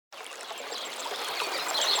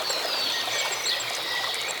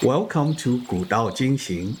Welcome to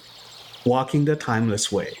Daodejing, Walking the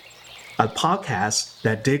Timeless Way, a podcast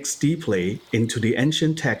that digs deeply into the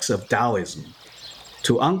ancient texts of Taoism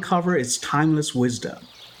to uncover its timeless wisdom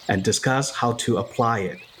and discuss how to apply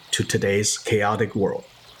it to today's chaotic world.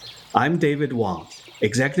 I'm David Wang,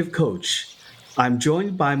 Executive Coach. I'm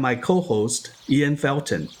joined by my co-host, Ian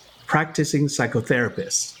Felton, practicing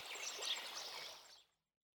psychotherapist.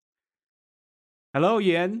 Hello,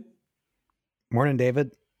 Ian. Morning,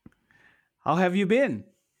 David. How have you been?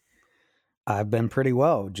 I've been pretty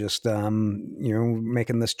well, just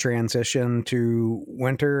making this transition to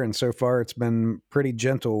winter, and so far it's been pretty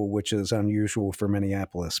gentle, which is unusual for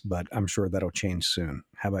Minneapolis, but I'm sure that'll change soon.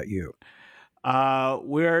 How about you?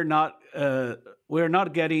 We're not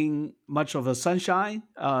getting much of a sunshine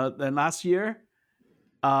than last year.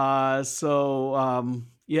 I'm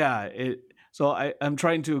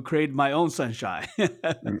trying to create my own sunshine.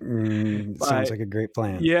 Sounds by like a great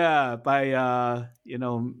plan. by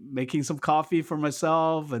making some coffee for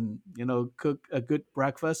myself and cook a good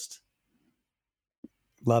breakfast.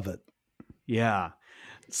 Love it. Yeah.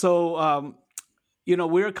 So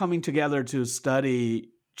we're coming together to study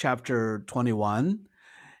chapter 21.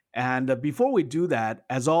 And before we do that,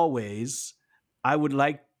 as always, I would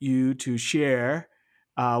like you to share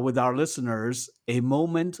with our listeners a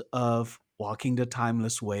moment of walking the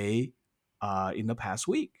timeless way in the past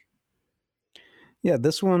week. Yeah,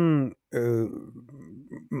 this one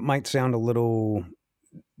might sound a little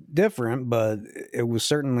different, but it was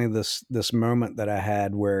certainly this moment that I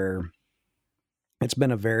had where it's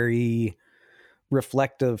been a very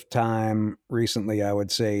reflective time recently. I would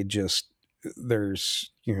say just there's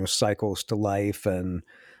cycles to life, and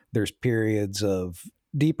there's periods of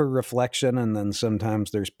deeper reflection, and then sometimes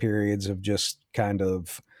there's periods of just kind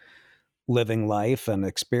of living life and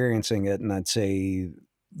experiencing it. And I'd say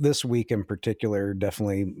this week in particular,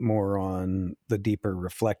 definitely more on the deeper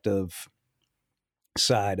reflective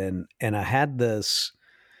side. And I had this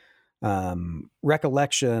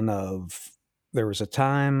recollection of, there was a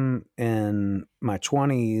time in my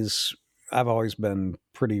 20s. I've always been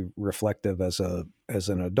pretty reflective as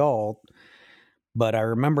an adult, but I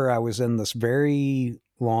remember I was in this very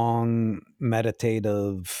long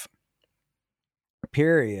meditative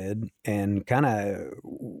period and kind of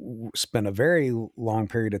spent a very long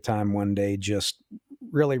period of time one day just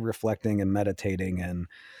really reflecting and meditating, and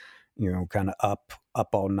kind of up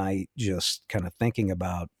all night just kind of thinking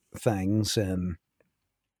about things. And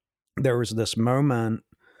there was this moment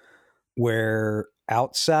where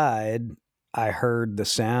outside I heard the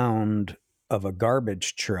sound of a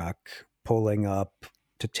garbage truck pulling up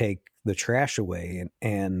to take the trash away.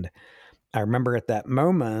 And I remember at that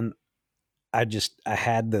moment, I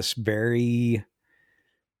had this very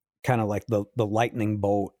kind of like the lightning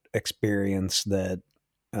bolt experience that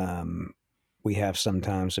we have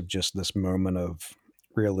sometimes, of just this moment of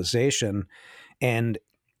realization. And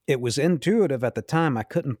it was intuitive at the time. I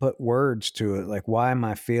couldn't put words to it. Like, why am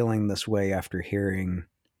I feeling this way after hearing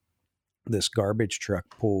this garbage truck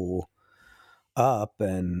pull up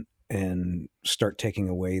and start taking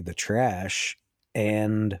away the trash?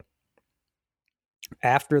 And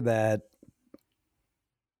after that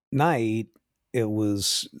night, it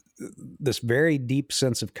was this very deep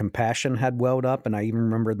sense of compassion had welled up. And I even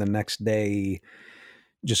remember the next day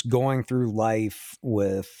just going through life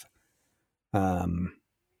with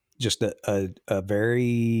just a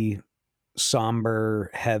very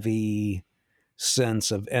somber, heavy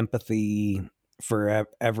sense of empathy for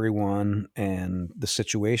everyone and the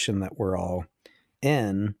situation that we're all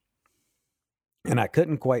in. And I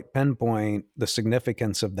couldn't quite pinpoint the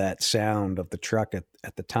significance of that sound of the truck at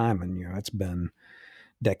the time. And, it's been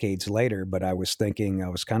decades later, but I was thinking I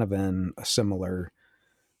was kind of in a similar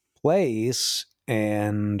place,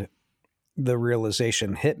 and the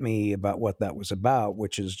realization hit me about what that was about,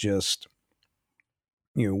 which is just,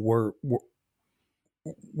 we're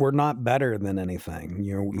not better than anything,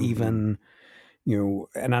 Mm-hmm. even,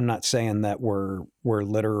 and I'm not saying that we're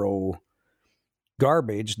literal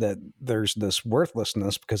garbage, that there's this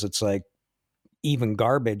worthlessness, because it's like, even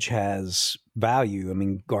garbage has value. I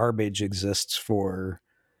mean, garbage exists for,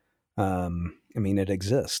 it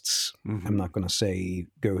exists. Mm-hmm. I'm not going to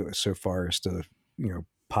go so far as to,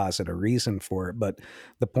 posit a reason for it. But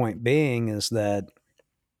the point being is that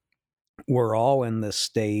we're all in this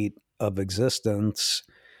state of existence,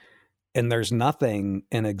 and there's nothing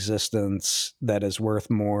in existence that is worth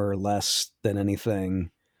more or less than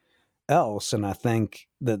anything else. And I think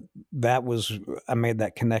I made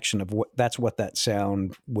that connection of that's what that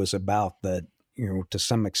sound was about, that, to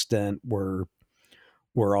some extent we're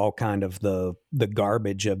we're all kind of the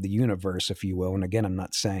garbage of the universe, if you will. And again, I'm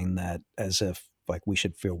not saying that as if like we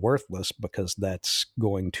should feel worthless, because that's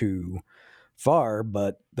going too far.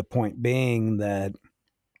 But the point being that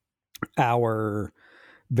our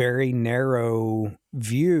very narrow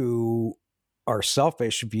view, our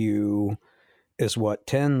selfish view, is what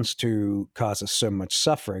tends to cause us so much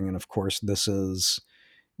suffering. And of course, this is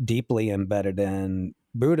deeply embedded in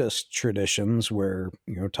Buddhist traditions, where,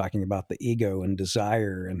 talking about the ego and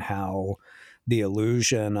desire, and how the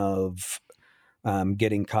illusion of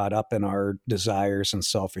getting caught up in our desires and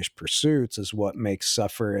selfish pursuits is what makes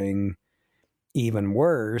suffering even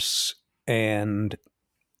worse. And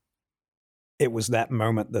it was that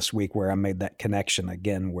moment this week where I made that connection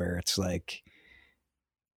again, where it's like,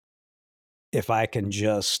 if I can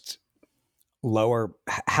just lower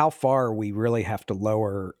how far we really have to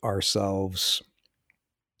lower ourselves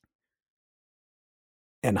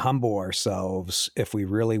and humble ourselves if we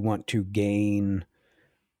really want to gain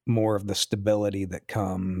more of the stability that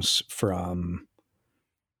comes from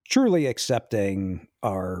truly accepting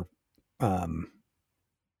our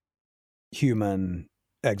human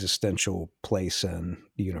existential place in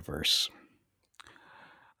the universe.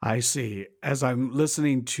 I see. As I'm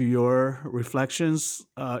listening to your reflections,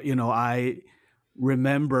 I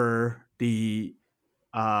remember the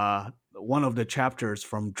one of the chapters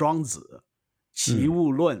from Zhuangzi, 齐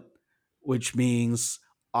物论, which means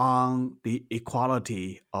on the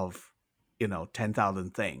equality of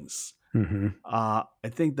 10,000 things. Mm-hmm. I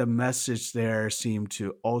think the message there seemed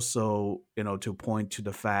to also to point to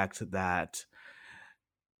the fact that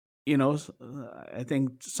I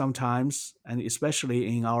think sometimes, and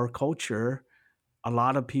especially in our culture, a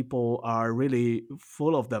lot of people are really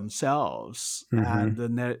full of themselves, and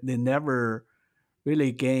they never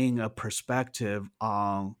really gain a perspective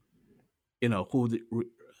on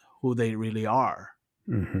who they really are.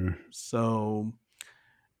 Mm-hmm. So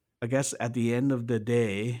I guess at the end of the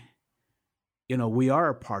day, we are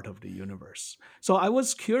a part of the universe. So I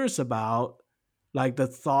was curious about like the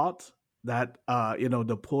thought that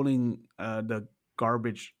the pulling the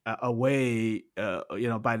garbage away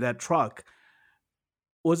by that truck,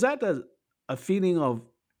 was that a feeling of,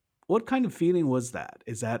 what kind of feeling was that?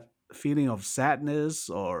 Is that a feeling of sadness,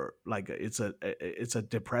 or like it's a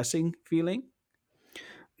depressing feeling?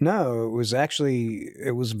 No, it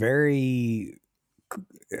was very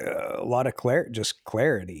a lot of just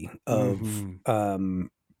clarity of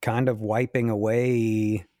kind of wiping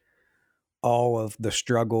away all of the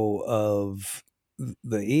struggle of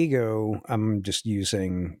the ego. I'm just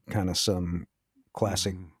using kind of some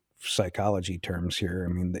classic psychology terms here.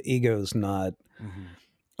 I mean, the ego is not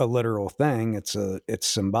a literal thing. It's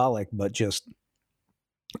symbolic, but just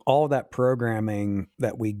all that programming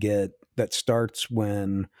that we get that starts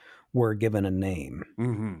when we're given a name.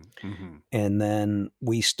 And then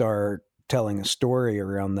we start telling a story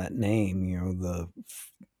around that name.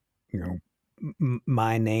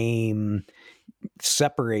 My name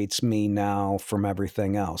separates me now from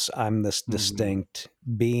everything else. I'm this distinct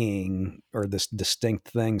being, or this distinct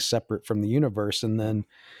thing separate from the universe. And then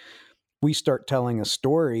we start telling a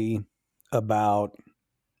story about,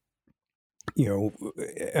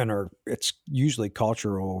 it's usually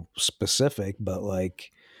cultural specific, but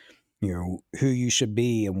like, who you should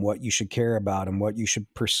be and what you should care about and what you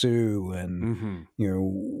should pursue. And,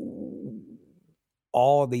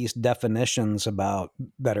 all these definitions about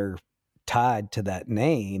that are tied to that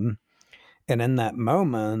name. And in that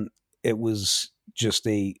moment, it was just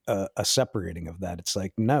a separating of that. It's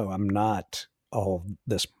like, no, I'm not all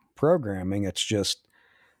this programming. It's just,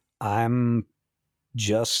 I'm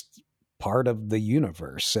just part of the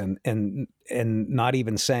universe, and not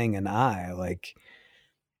even saying an I, like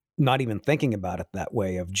not even thinking about it that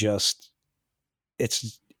way, of just,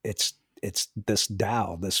 it's this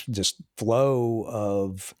Tao, this just flow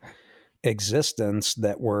of existence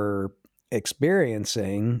that we're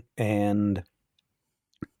experiencing. And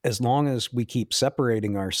as long as we keep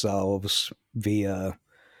separating ourselves via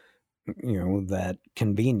that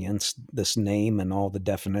convenience, this name and all the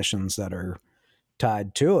definitions that are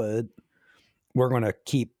tied to it, we're going to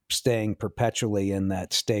keep staying perpetually in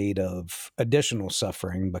that state of additional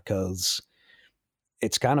suffering, because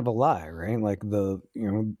it's kind of a lie, right? Like the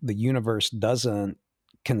universe doesn't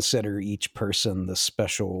consider each person the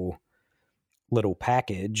special little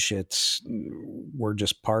package. We're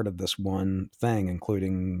just part of this one thing,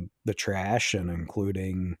 including the trash and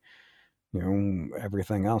including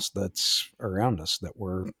everything else that's around us that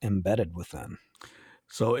we're embedded within.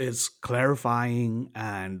 So it's clarifying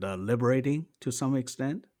and liberating to some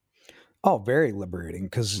extent. Oh, very liberating,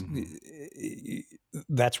 because Mm-hmm.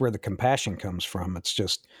 that's where the compassion comes from. It's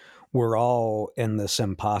just we're all in this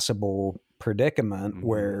impossible predicament Mm-hmm.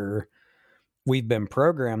 where we've been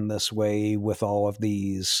programmed this way with all of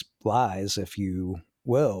these lies, if you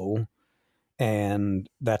will. And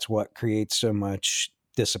that's what creates so much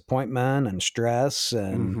disappointment and stress.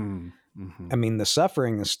 And Mm-hmm. Mm-hmm. I mean, the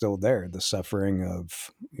suffering is still there. The suffering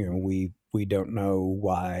of, we don't know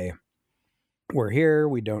why we're here.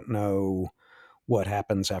 We don't know what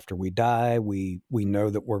happens after we die. We know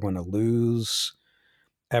that we're going to lose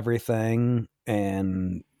everything,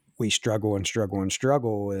 and we struggle and struggle and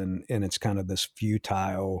struggle, and it's kind of this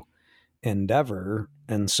futile endeavor.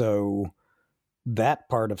 And so that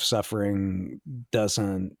part of suffering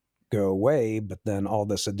doesn't go away, but then all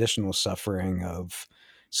this additional suffering of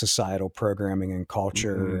societal programming and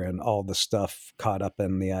culture Mm-hmm. and all the stuff caught up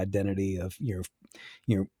in the identity of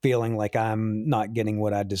feeling like I'm not getting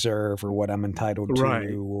what I deserve or what I'm entitled Right.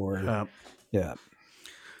 to, or yeah.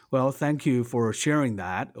 Well, thank you for sharing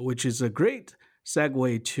that, which is a great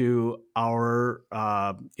segue to our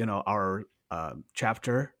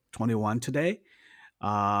chapter 21 today.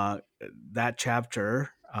 That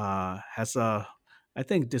chapter has I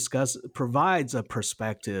think, provides a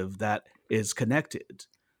perspective that is connected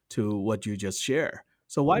to what you just shared.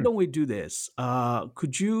 So why Hmm. don't we do this?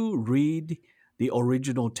 Could you read the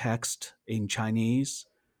original text in Chinese,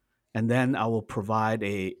 and then I will provide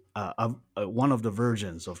one of the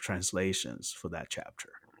versions of translations for that chapter.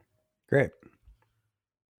 Great.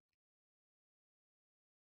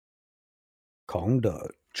 孔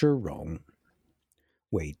的之容，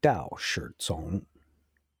为道是从；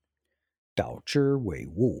道之为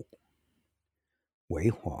物，为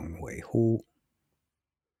恍为惚。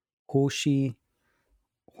呼吸、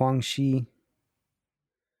呼吸，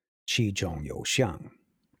其中有相；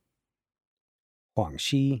恍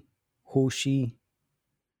兮、呼吸，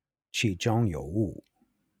其中有物。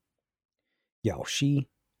杳兮、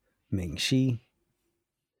冥兮，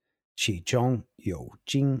其中有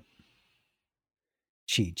精；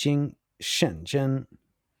其精甚真，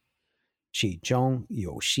其中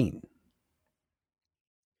有信。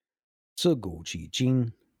自古至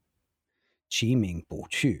今，其名不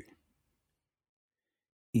去，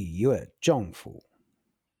以阅政府。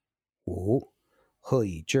吾何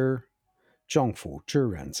以知政府之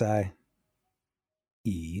人哉？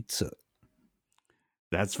以此。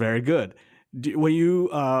That's very good. When you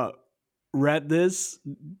read this,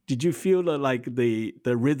 did you feel like the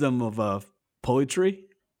rhythm of poetry?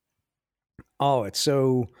 Oh, it's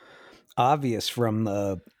so obvious from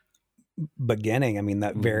the beginning. I mean,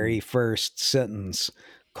 that very Hmm. first sentence,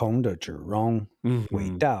 空的之容，为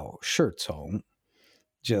Hmm. 道是从.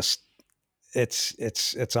 Just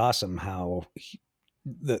it's awesome how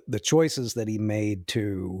the choices that he made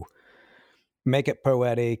to make it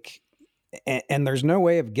poetic, and there's no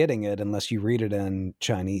way of getting it unless you read it in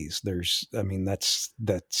Chinese. I mean, that's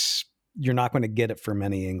you're not going to get it from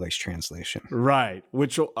any English translation. Right,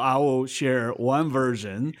 which I will share one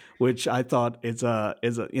version, which I thought it's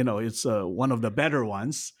one of the better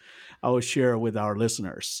ones. I will share with our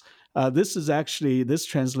listeners. This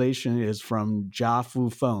translation is from Jia Fu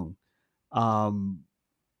Feng. Um,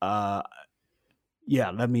 uh,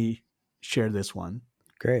 yeah, let me share this one.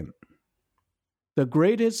 Great. The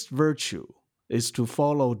greatest virtue is to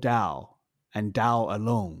follow Tao, and Tao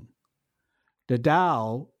alone. The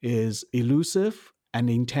Tao is elusive and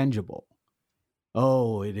intangible.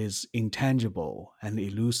 Oh, it is intangible and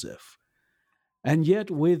elusive. And yet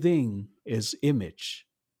within is image.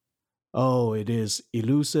 Oh, it is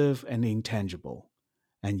elusive and intangible.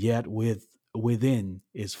 And yet within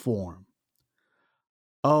is form.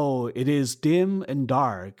 Oh, it is dim and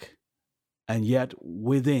dark. And yet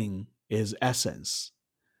within is essence.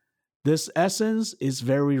 This essence is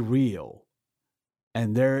very real.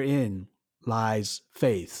 And therein lies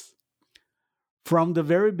faith. From the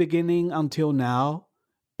very beginning until now,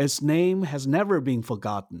 its name has never been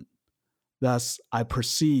forgotten. Thus, I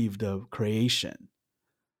perceive the creation.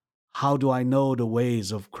 How do I know the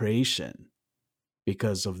ways of creation?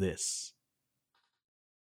 Because of this.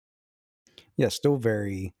 Yeah, still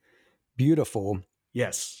very beautiful,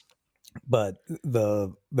 Yes. but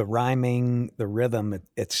the rhyming, the rhythm,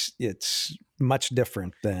 it's much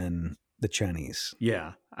different than the Chinese.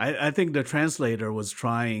 Yeah. I think the translator was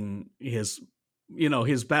trying his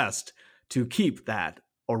best to keep that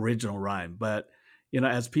original rhyme. But,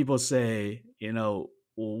 as people say,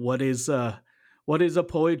 what is a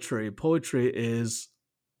poetry? Poetry is,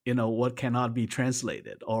 what cannot be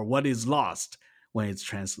translated, or what is lost when it's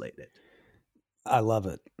translated. I love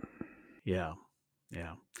it. Yeah.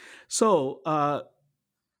 Yeah. So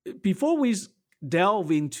before we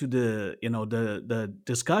delve into the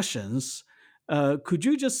discussions, could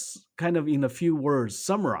you just kind of in a few words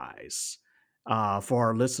summarize for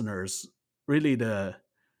our listeners really the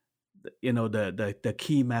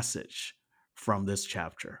key message from this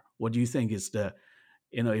chapter? What do you think is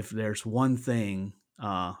if there's one thing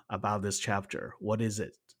about this chapter, what is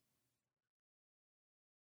it?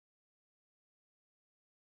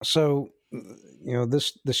 So,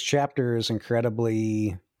 this chapter is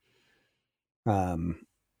incredibly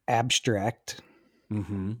abstract,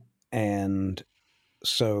 Mm-hmm. and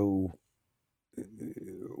so,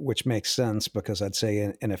 which makes sense because I'd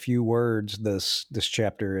say in a few words, this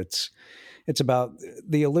chapter it's about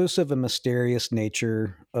the elusive and mysterious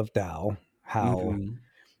nature of Tao, how Mm-hmm.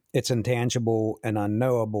 it's intangible and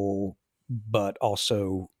unknowable, but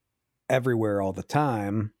also everywhere all the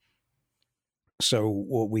time. So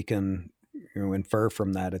what we can infer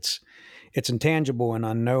from that, it's intangible and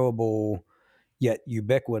unknowable yet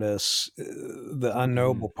ubiquitous. The Mm-hmm.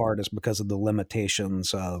 unknowable part is because of the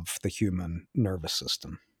limitations of the human nervous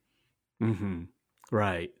system. Mm-hmm.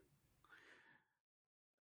 Right.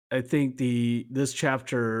 I think this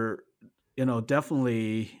chapter,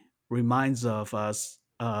 definitely reminds of us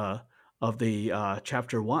of the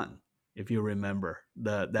chapter one, if you remember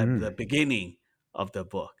the Mm. beginning of the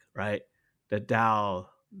book, right? The Tao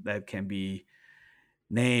that can be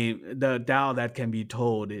named, the Tao that can be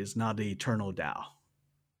told is not the eternal Tao.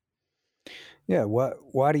 Yeah.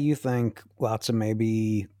 Why do you think lots of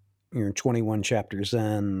maybe 21 chapters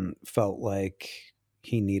in felt like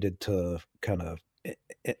he needed to kind of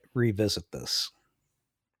revisit this?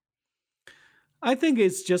 I think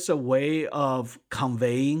it's just a way of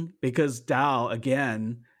conveying because Dao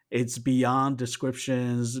again, it's beyond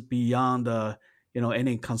descriptions, beyond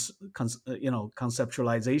any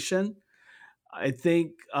conceptualization. I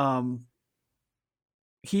think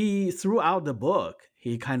he throughout the book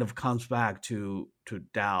he kind of comes back to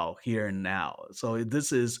Dao here and now. So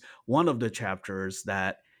this is one of the chapters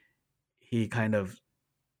that he kind of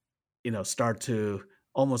start to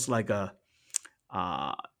almost like a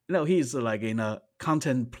uh, he's like in a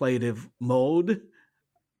contemplative mode.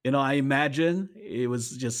 I imagine it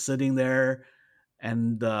was just sitting there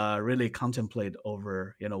and really contemplate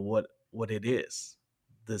over, what it is,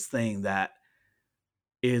 this thing that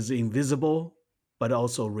is invisible but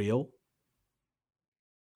also real.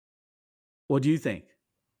 What do you think?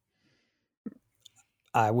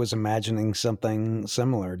 I was imagining something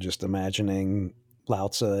similar, just imagining Lao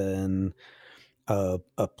Tzu in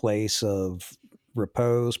a place of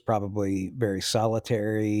repose, probably very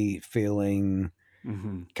solitary, feeling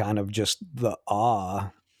Hmm. kind of just the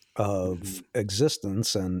awe Hmm. of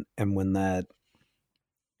existence. And when that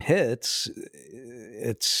hits,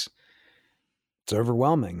 it's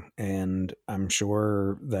overwhelming. And I'm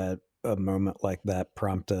sure that a moment like that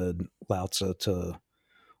prompted Lao Tzu to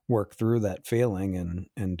work through that feeling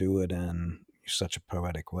and do it in such a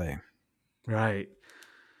poetic way. Right.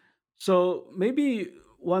 So maybe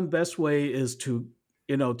one best way is to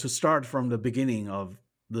start from the beginning of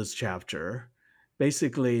this chapter.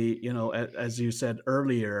 Basically, as you said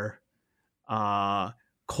earlier,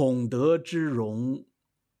 孔德之容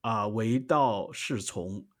为道是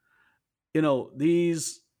从. You know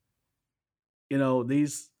these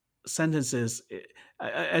these sentences.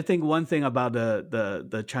 I think one thing about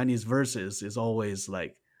the Chinese verses is always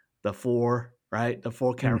like the four, right? The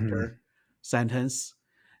four Mm-hmm. character sentence.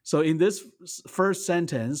 So in this first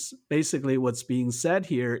sentence, basically what's being said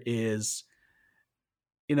here is,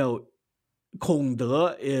 you know, 孔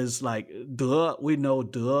德 is like de. We know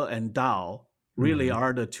de and Dao really Mm-hmm.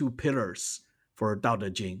 are the two pillars for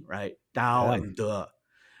Daodejing, right? Dao Yeah. and de.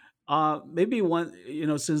 Maybe one,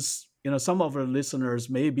 since some of our listeners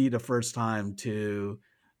may be the first time to,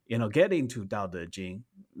 get into Daodejing,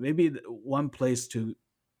 maybe one place to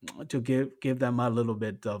give them a little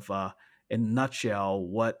bit of in a nutshell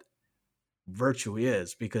what virtue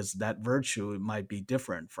is, because that virtue might be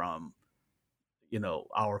different from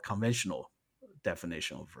our conventional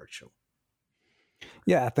definition of virtue.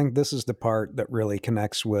 Yeah, I think this is the part that really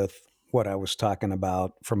connects with what I was talking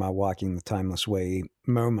about for my Walking the Timeless Way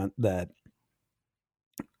moment, that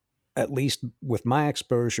at least with my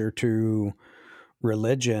exposure to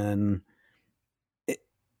religion, it,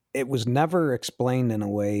 it was never explained in a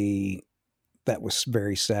way that was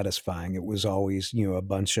very satisfying. It was always, a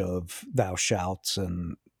bunch of thou shalts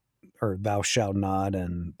and or thou shalt not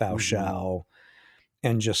and thou Hmm. shall,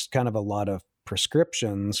 and just kind of a lot of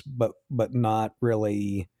prescriptions, but not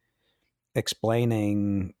really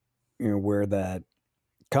explaining where that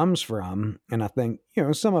comes from. And I think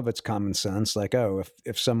some of it's common sense, like, oh,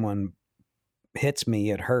 if someone hits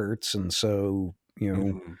me, it hurts. And so,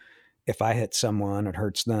 Mm-hmm. if I hit someone, it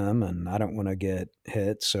hurts them, and I don't want to get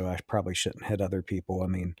hit, so I probably shouldn't hit other people. I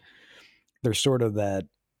mean, there's sort of that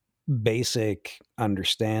basic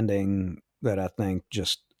understanding that I think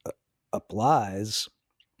just applies.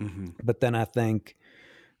 Mm-hmm. But then I think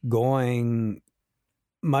going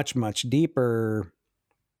much, much deeper,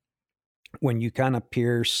 when you kind of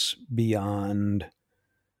pierce beyond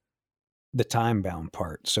the time bound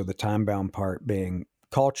part. So the time bound part being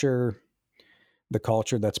culture, the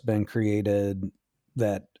culture that's been created,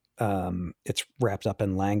 that it's wrapped up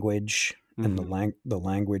in language, and Mm-hmm. the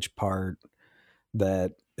language part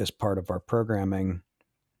that is part of our programming,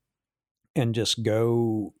 and just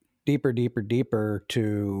go deeper, deeper, deeper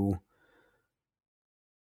to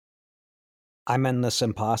I'm in this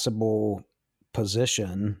impossible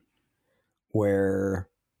position where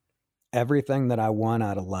everything that I want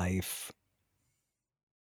out of life,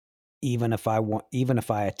 even if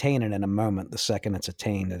I attain it in a moment, the second it's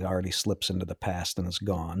attained, it already slips into the past and is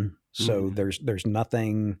gone. So Mm-hmm. there's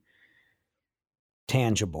nothing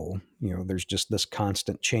tangible. There's just this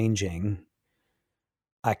constant changing.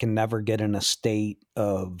 I can never get in a state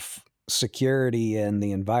of security in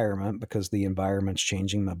the environment because the environment's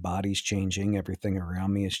changing, my body's changing, everything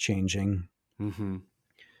around me is changing. Mm-hmm.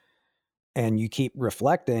 And you keep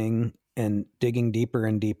reflecting and digging deeper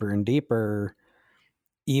and deeper and deeper,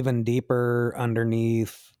 even deeper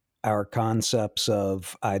underneath our concepts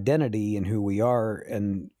of identity and who we are.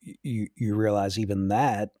 And you realize even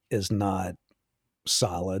that is not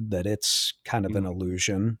solid, that it's kind of an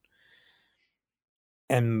illusion.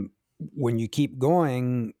 And when you keep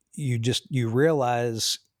going, you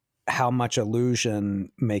realize how much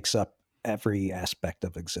illusion makes up every aspect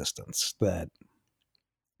of existence, that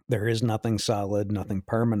there is nothing solid, nothing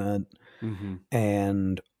permanent, Mm-hmm.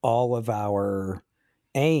 and all of our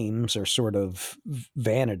aims are sort of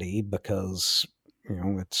vanity because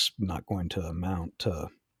it's not going to amount to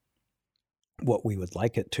what we would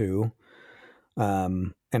like it to,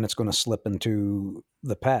 and it's going to slip into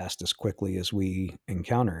the past as quickly as we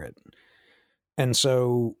encounter it. And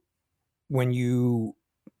so when you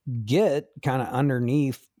get kind of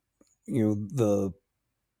underneath, the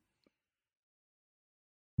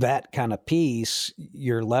that kind of piece,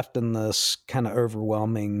 you're left in this kind of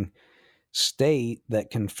overwhelming state that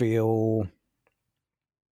can feel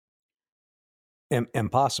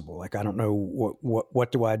impossible. Like, I don't know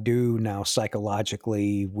what do I do now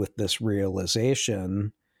psychologically with this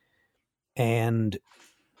realization. And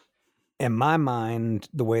in my mind,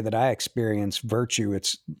 the way that I experience virtue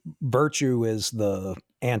is the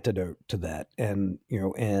antidote to that. And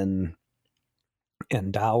in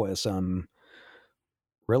Taoism,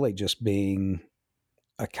 really just being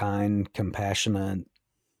a kind, compassionate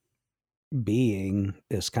being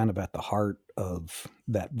is kind of at the heart of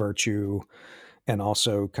that virtue. And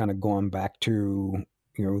also kind of going back to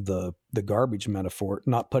the garbage metaphor,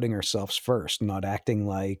 not putting ourselves first, not acting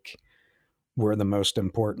like we're the most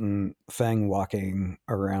important thing walking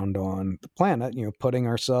around on the planet, putting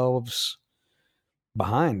ourselves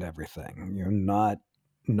behind everything, not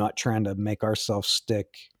trying to make ourselves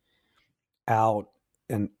stick out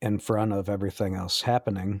in front of everything else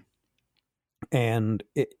happening. And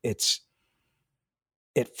it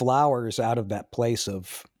flowers out of that place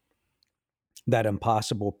of that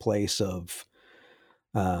impossible place of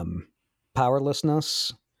um,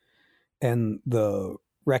 powerlessness, and the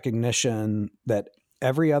recognition that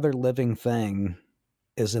every other living thing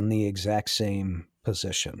is in the exact same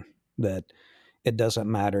position, that it doesn't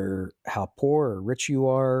matter how poor or rich you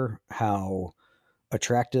are, how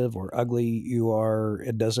attractive or ugly you are.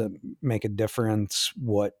 It doesn't make a difference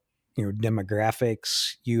what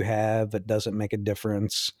demographics you have. It doesn't make a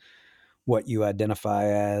difference what you identify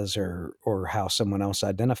as, or how someone else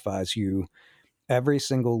identifies you. Every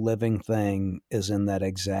single living thing is in that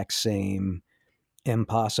exact same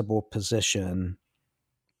impossible position.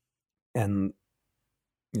 And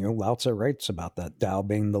Lao Tzu writes about that, Tao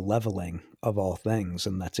being the leveling of all things,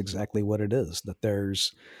 and that's exactly what it is. That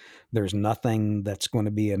there's nothing that's going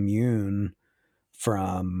to be immune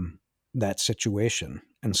from that situation.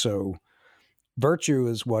 And so virtue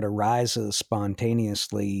is what arises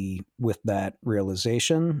spontaneously with that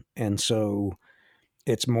realization. And so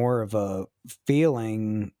it's more of a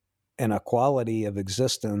feeling and a quality of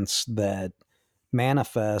existence that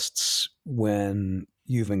manifests when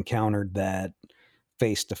you've encountered that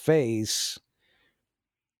face to face,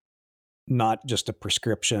 not just a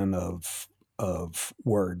prescription of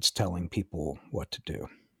words telling people what to do.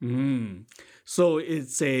 Mm. So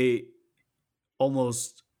it's a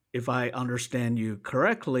almost, if I understand you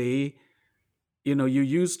correctly, you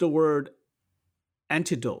use the word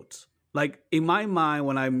antidote. Like in my mind,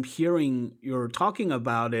 when I'm hearing you're talking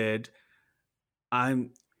about it,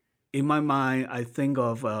 I'm in my mind I think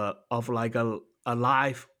of like a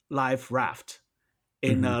life raft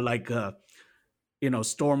in Mm-hmm. like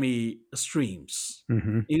stormy streams.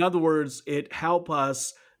 Mm-hmm. In other words, it help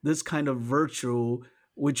us this kind of virtue,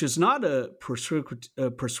 which is not a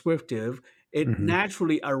prescriptive. It Mm-hmm.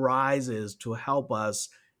 naturally arises to help us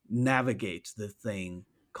navigate the thing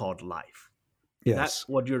called life. Is that Yes.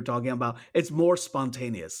 what you're talking about? It's more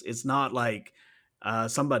spontaneous. It's not like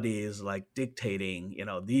somebody is like dictating.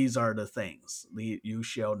 These are the things you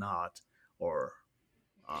shall not, or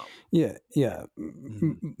um, Yeah. Yeah.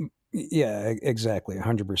 mhm, Yeah. Exactly.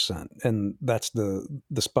 100%. And that's the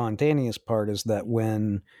spontaneous part, is that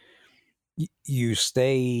when you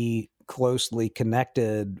stay closely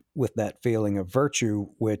connected with that feeling of virtue,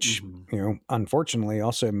 which, mhm, unfortunately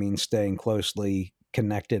also means staying closely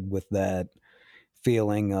connected with that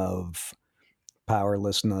feeling of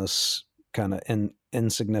powerlessness, kind of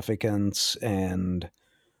insignificance, and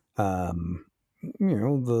um,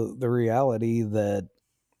 the reality that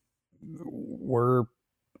we're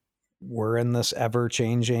we're in this ever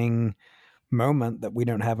changing moment that we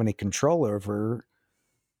don't have any control over.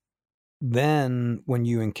 Then when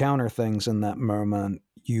you encounter things in that moment,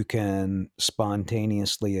 you can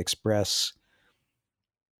spontaneously express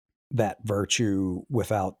that virtue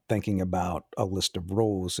without thinking about a list of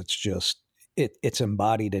rules. It's just it's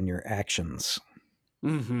embodied in your actions.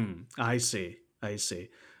 I see. I see.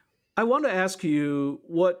 I want to ask you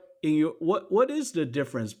what is the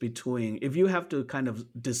difference between, if you have to kind of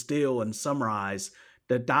distill and summarize,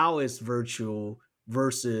 the Taoist virtue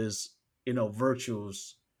versus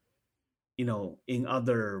virtues in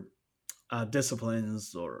other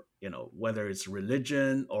disciplines, or whether it's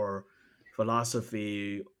religion or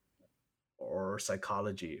philosophy or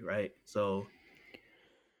psychology, right? So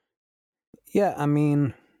Yeah, I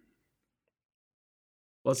mean,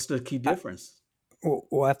 what's the key I, difference?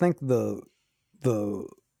 well, I think the the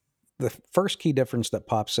first key difference that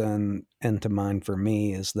pops into mind for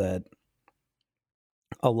me is that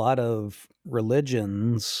a lot of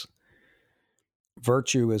religions,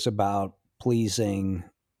 virtue is about pleasing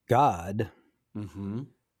God, Mm-hmm.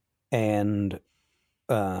 and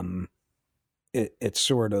um, it's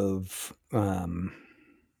sort of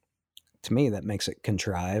to me that makes it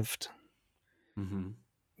contrived. Mm-hmm.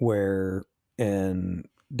 Where in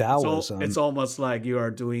It's Taoism, almost like you are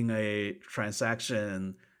doing a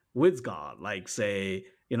transaction with God. Like, say,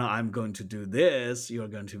 I'm going to do this. You're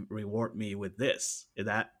going to reward me with this. Is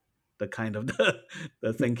that the kind of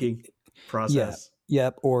the thinking yeah, process?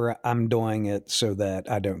 yep, or I'm doing it so that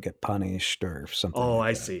I don't get punished or something Oh, like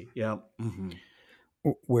I that. see. Yeah. Mm-hmm.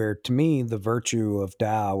 Where to me the virtue of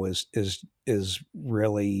Tao is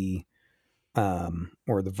really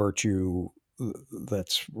or the virtue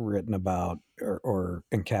that's written about or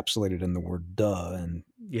encapsulated in the word "da" and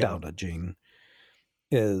Yeah. Daodejing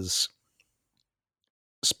is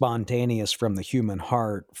spontaneous from the human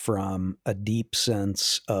heart, from a deep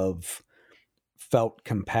sense of felt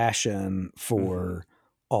compassion Mm-hmm. for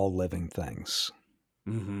all living things.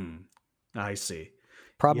 Mm-hmm. I see.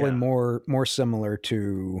 Probably Yeah. more similar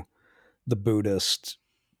to the Buddhist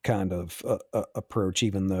kind of approach,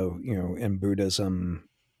 even though in Buddhism,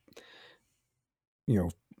 you know,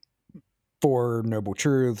 Four Noble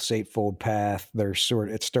Truths, Eightfold Path,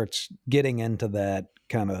 it starts getting into that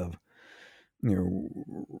kind of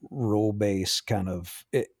rule based kind of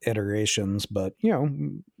iterations. But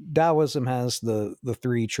Taoism has the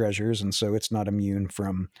three treasures, and so it's not immune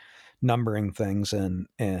from numbering things and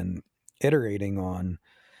iterating on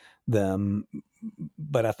them.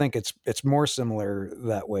 But I think it's more similar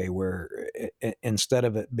that way, where instead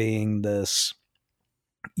of it being this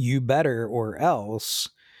 "you better or else,"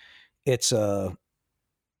 it's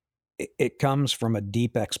it comes from a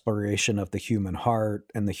deep exploration of the human heart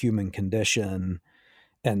and the human condition,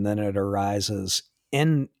 and then it arises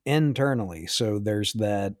internally. So there's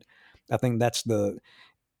that. I think that's It's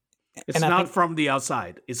and I not think from the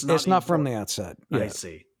outside. It's not it's not from the important. outside. I Yeah.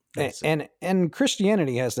 see. I see. And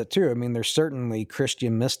Christianity has that too. I mean, there's certainly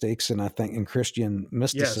Christian mystics, and I think in Christian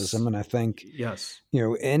mysticism, Yes. and I think Yes.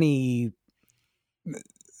 any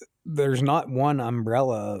there's not one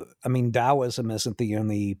umbrella. I mean, Taoism isn't the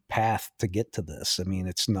only path to get to this. I mean,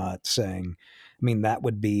 it's not saying. I mean, that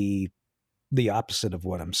would be the opposite of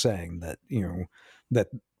what I'm saying. That that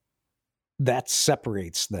that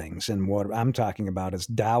separates things. And what I'm talking about is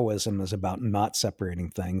Taoism is about not separating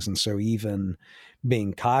things. And so even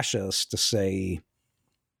being cautious to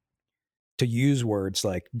use words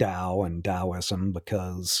like Tao and Taoism,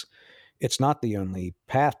 because it's not the only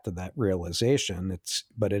path to that realization.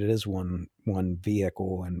 But it is one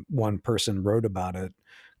vehicle, and one person wrote about it.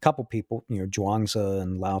 A couple people, Zhuangzi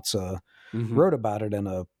and Lao Tzu, Hmm. wrote about it in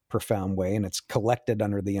a profound way, and it's collected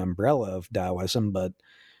under the umbrella of Taoism. But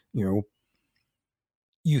you know,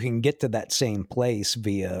 you can get to that same place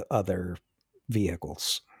via other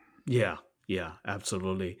vehicles. Yeah, yeah,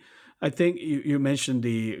 absolutely. I think you mentioned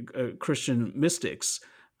the Christian mystics.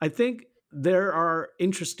 I think there are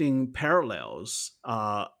interesting parallels,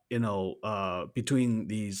 between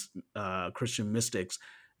these Christian mystics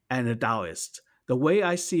and the Taoists. The way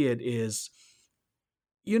I see it is,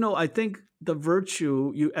 I think the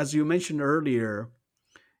virtue, as you mentioned earlier,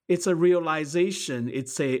 it's a realization.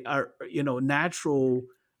 It's a natural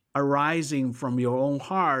arising from your own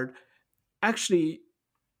heart. Actually,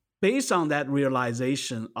 based on that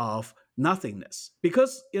realization of nothingness,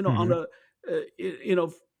 because on Mm-hmm.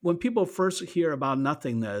 the when people first hear about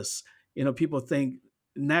nothingness, people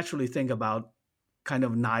naturally think about kind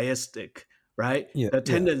of nihilistic, right, Yeah, the yeah.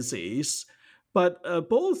 tendencies. But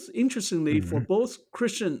both, interestingly, for Mm-hmm. both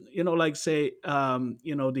Christian, like say,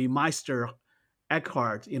 the Meister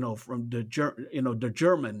Eckhart, from the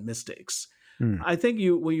German mystics. Mm. I think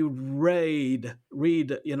when you read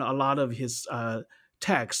a lot of his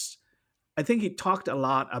texts, I think he talked a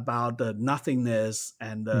lot about the nothingness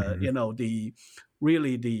and Mm-hmm. the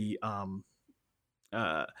really the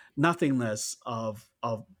uh, nothingness of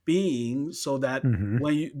being, so that Mm-hmm.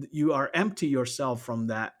 when you are empty yourself from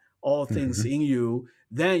that, all things Mm-hmm. in you,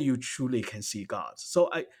 then you truly can see God. So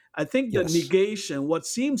I think the Yes. negation, what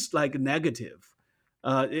seems like negative,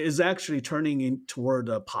 is actually turning in toward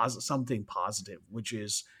something positive, which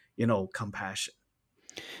is compassion.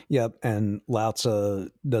 Yep. And Lao Tzu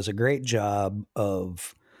does a great job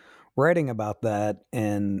of writing about that.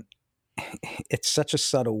 And it's such a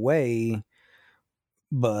subtle way,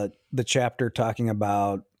 but the chapter talking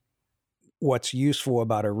about what's useful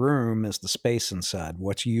about a room is the space inside.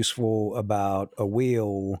 What's useful about a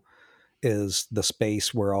wheel is the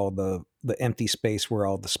space where the empty space where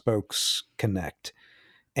all the spokes connect.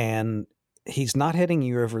 And he's not hitting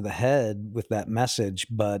you over the head with that message,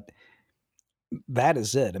 but that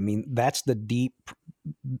is it. I mean, that's the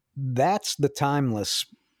timeless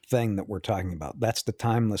thing that we're talking about. That's the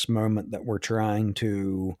timeless moment that we're trying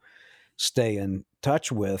to stay in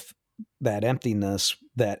touch with, that emptiness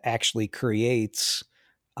that actually creates,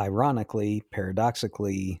 ironically,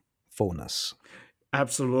 paradoxically, fullness.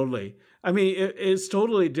 Absolutely. I mean, it's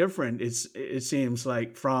totally different. It seems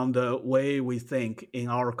like from the way we think in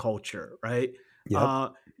our culture, right?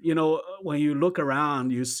 Yep. When you look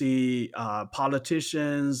around, you see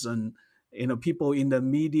politicians and people in the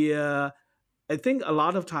media. I think a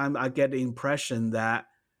lot of time I get the impression that,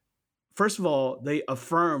 first of all, they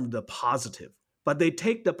affirm the positive, but they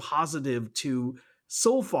take the positive to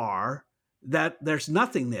so far that there's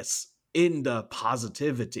nothingness in the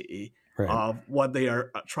positivity Right. of what they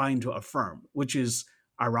are trying to affirm, which is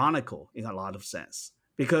ironical in a lot of sense.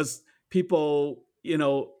 Because people,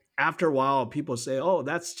 after a while, people say, oh,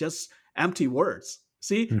 that's just empty words.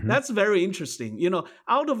 See, Mm-hmm. that's very interesting.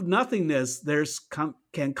 Out of nothingness,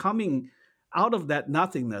 can coming out of that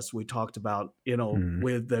nothingness we talked about, Mm-hmm.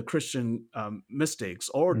 with the Christian mystics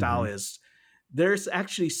or Mm-hmm. Taoists, there's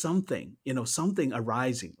actually something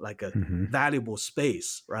arising, like a Mm-hmm. valuable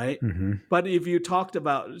space, right? Mm-hmm. But if you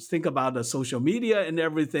think about the social media and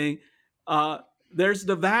everything, uh, there's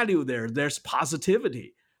the value there, there's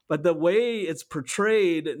positivity. But the way it's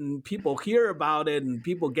portrayed and people hear about it and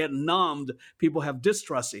people get numbed, people have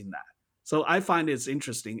distrust in that. So I find it's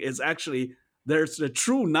interesting. It's actually there's the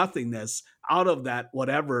true nothingness out of that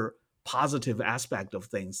whatever positive aspect of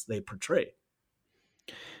things they portray.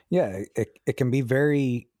 Yeah, it can be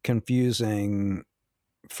very confusing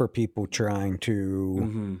for people trying to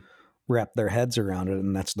Hmm. wrap their heads around it,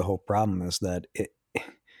 and that's the whole problem. Is that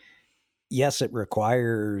yes, it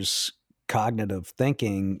requires cognitive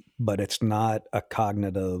thinking, but it's not a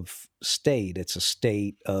cognitive state. It's a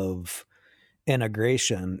state of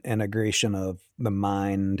integration of the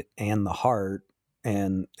mind and the heart,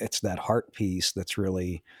 and it's that heart piece that's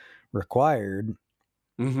really required.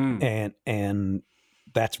 Hmm. And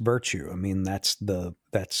that's virtue. I mean, that's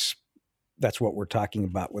what we're talking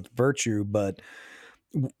about with virtue. But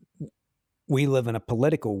we live in a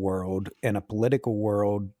political world, and a political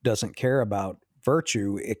world doesn't care about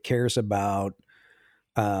virtue. It cares about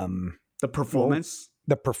The well, performance.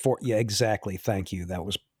 the perform. Yeah, exactly. Thank you. That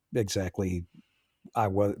was exactly. I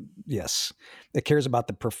was Yes. It cares about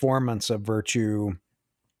the performance of virtue.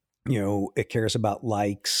 It cares about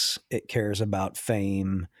likes. It cares about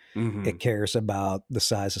fame. It Hmm. cares about the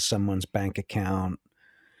size of someone's bank account.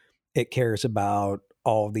 it cares about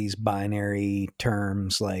all these binary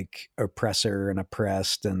terms like oppressor and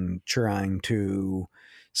oppressed, and trying to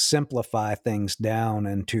simplify things down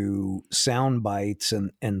into sound bites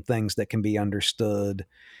and things that can be understood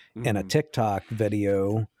in a Mm-hmm. TikTok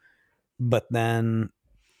video. But then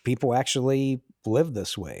people actually live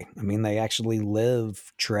this way. I mean, they actually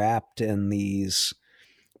live trapped in these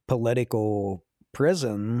political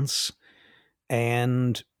prisons,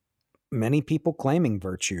 and many people claiming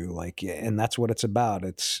virtue, like, and that's what it's about.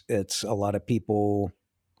 It's a lot of people,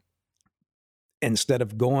 instead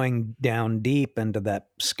of going down deep into that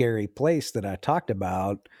scary place that I talked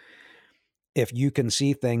about, if you can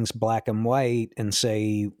see things black and white and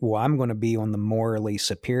say, well, I'm going to be on the morally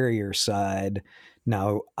superior side,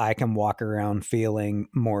 now I can walk around feeling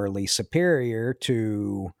morally superior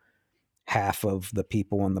to half of the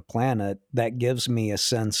people on the planet. That gives me a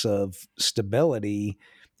sense of stability.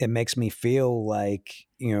 It makes me feel like,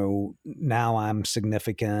 now I'm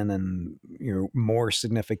significant, and, more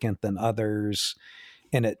significant than others.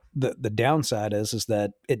 And the downside is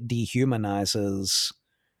that it dehumanizes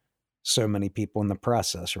so many people in the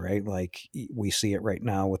process, right? Like, we see it right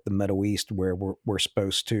now with the Middle East, where we're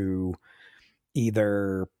supposed to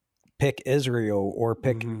either pick Israel or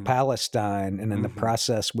pick Mm-hmm. Palestine, and in the Mm-hmm.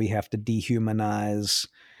 process we have to dehumanize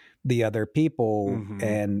the other people. Mm-hmm.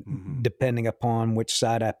 And Mm-hmm. depending upon which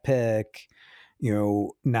side I pick,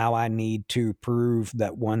 now I need to prove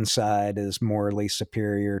that one side is morally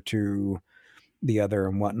superior to the other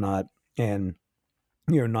and whatnot. And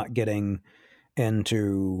not getting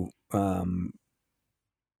into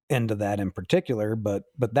into that in particular, but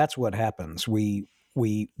that's what happens. We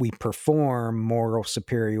perform moral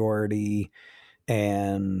superiority,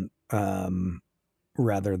 and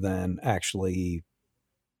rather than actually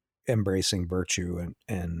embracing virtue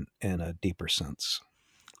in a deeper sense.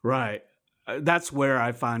 Right. That's where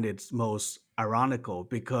I find it most ironical,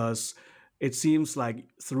 because it seems like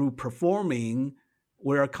through performing,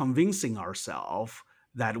 we're convincing ourselves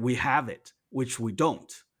that we have it, which we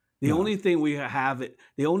don't. The No. only thing we have it,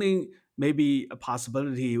 the only maybe a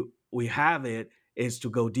possibility we have it is to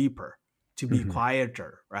go deeper, to be Mm-hmm.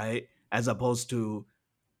 quieter, right? As opposed to,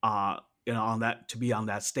 on that, to be on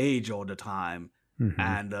that stage all the time Mm-hmm.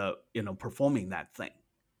 and, performing that thing.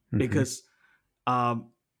 Mm-hmm. Because,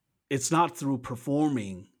 um, it's not through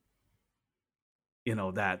performing,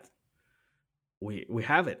 that we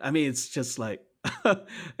have it. I mean, it's just like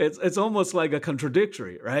it's almost like a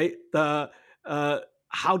contradictory, right? The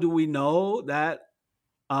How do we know that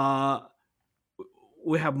uh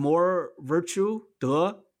we have more virtue,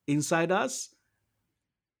 inside us?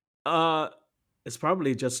 uh it's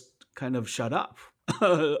probably just kind of shut up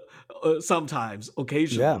sometimes, Yeah.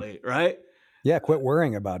 occasionally, right? Yeah. Quit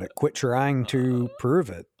worrying about it. Quit trying to prove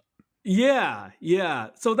it. Yeah, yeah.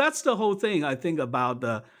 So that's the whole thing, I think, about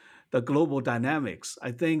the global dynamics.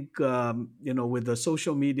 I think, with the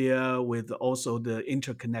social media, with also the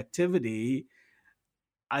interconnectivity,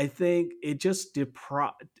 I think it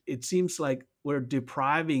seems like we're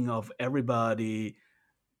depriving of everybody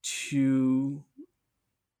to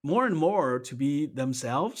more and more to be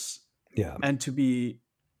themselves, Yeah. and to be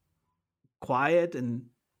quiet and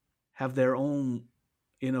have their own,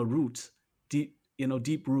 root,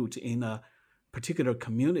 deep root in a particular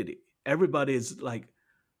community. Everybody is like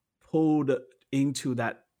pulled into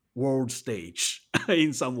that world stage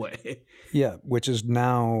in some way. Yeah. Which is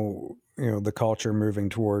now, the culture moving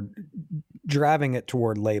toward driving it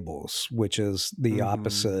toward labels, which is the Hmm.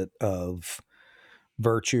 opposite of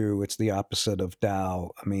virtue. It's the opposite of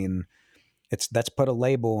Tao. I mean, let's put a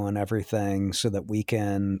label on everything so that we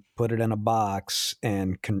can put it in a box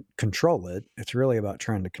and control it. It's really about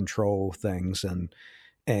trying to control things,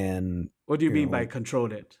 and What do you you mean by know,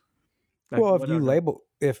 control it? Like, well, if what you are the? label,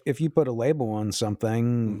 if you put a label on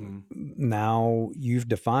something, Hmm. now you've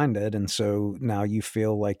defined it, and so now you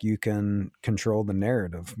feel like you can control the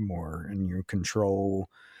narrative more, and you control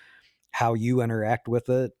how you interact with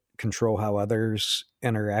it, control how others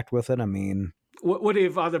interact with it. I mean, What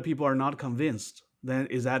if other people are not convinced? Then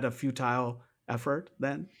is that a futile effort?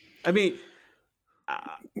 Then, I mean,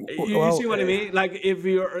 you well, see what I mean? Like, if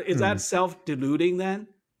you're, is that mm, self deluding? Then,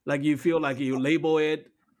 like, you feel like you label it,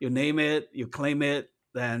 you name it, you claim it,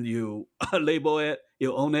 then you label it,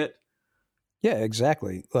 you own it. yeah,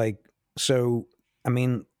 exactly. Like, so, I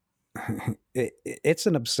mean, it's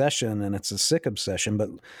an obsession, and it's a sick obsession, but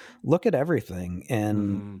look at everything,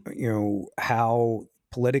 and, Hmm. how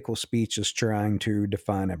political speech is trying to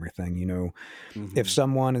define everything. If Hmm.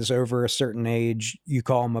 someone is over a certain age, you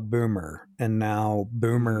call them a boomer, and now Hmm.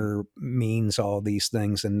 boomer means all these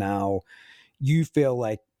things. And now you feel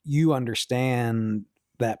like you understand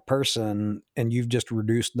that person and you've just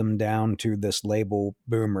reduced them down to this label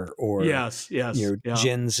boomer or, Yes. Yeah.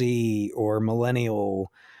 Gen Z or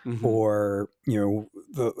millennial Mm-hmm. or,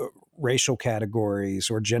 the racial categories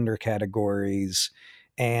or gender categories.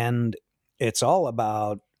 And it's all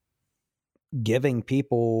about giving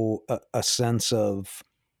people a sense of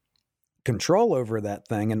control over that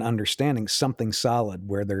thing and understanding something solid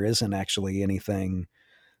where there isn't actually anything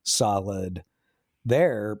solid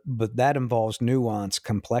there, but that involves nuance,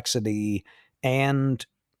 complexity, and,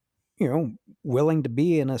 willing to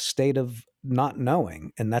be in a state of not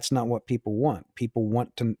knowing. And that's not what people want.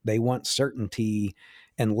 They want certainty,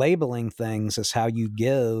 and labeling things as how you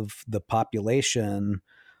give the population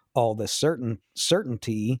all this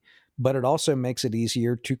certainty, but it also makes it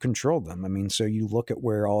easier to control them. I mean, so you look at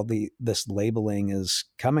where this labeling is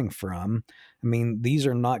coming from. I mean, these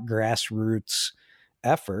are not grassroots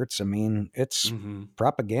efforts. I mean, it's Mm-hmm.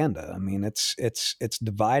 propaganda. I mean, it's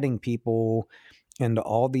dividing people into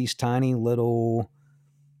all these tiny little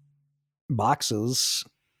boxes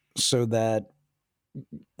so that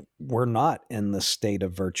we're not in the state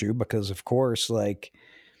of virtue, because of course, like,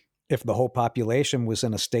 if the whole population was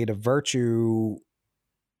in a state of virtue,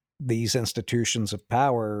 these institutions of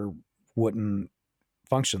power wouldn't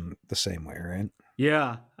function the same way, right?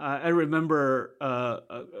 Yeah, I remember.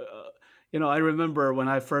 I remember when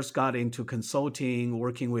I first got into consulting,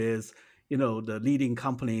 working with the leading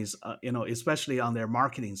companies. Especially on their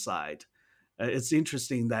marketing side. It's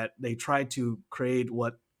interesting that they try to create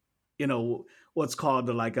what's called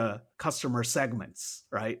like a customer segments,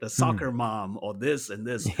 right? The Hmm. soccer mom or this and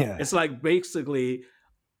this. Yeah. It's like basically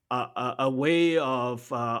a way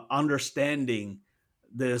of understanding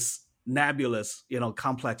this nebulous,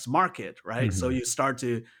 complex market, right? So Hmm. you start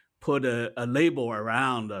to put a label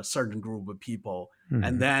around a certain group of people,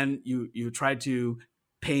 and Hmm. then you try to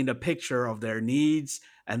paint a picture of their needs,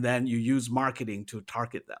 and then you use marketing to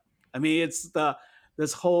target them. I mean, it's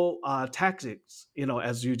this whole tactics,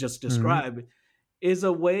 as you just Hmm. described, is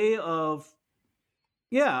a way of,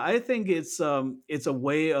 yeah, I think it's a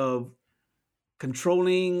way of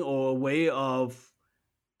controlling, or a way of,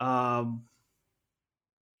 um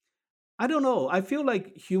I don't know, I feel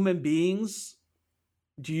like human beings,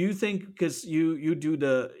 do you think, because you do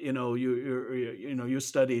the, you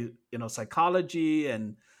study, psychology,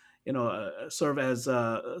 and serve as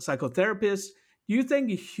a psychotherapist, do you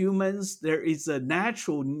think humans, there is a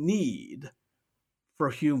natural need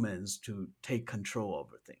for humans to take control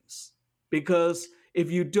over things? Because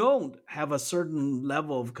if you don't have a certain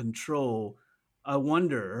level of control, I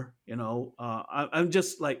wonder, I'm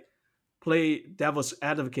just like play devil's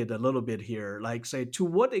advocate a little bit here, like say, to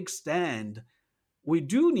what extent we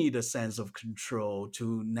do need a sense of control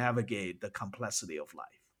to navigate the complexity of life.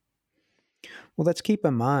 Well, let's keep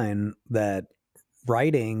in mind that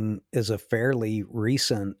writing is a fairly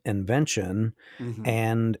recent invention, Hmm.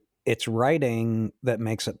 and it's writing that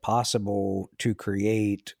makes it possible to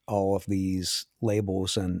create all of these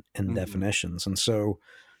labels and Hmm. definitions. And so,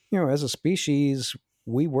 as a species,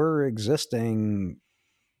 we were existing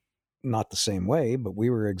not the same way, but we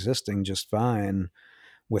were existing just fine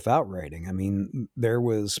without writing. I mean, there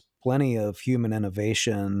was plenty of human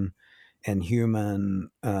innovation and human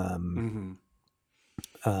Hmm.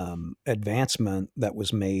 advancement that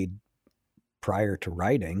was made prior to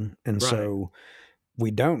writing. And Right. so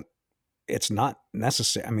we don't, it's not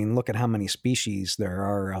necessary. I mean, look at how many species there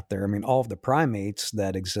are out there. I mean, all of the primates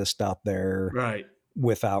that exist out there Right.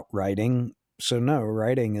 without writing. So no,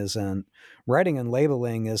 writing and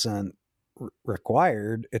labeling isn't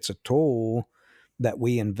required. It's a tool that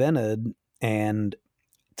we invented, and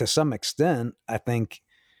to some extent, I think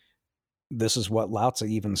this is what Lao Tzu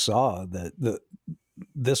even saw, that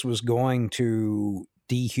this was going to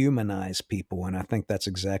dehumanize people, and I think that's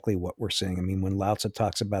exactly what we're seeing. I mean, when Lao Tzu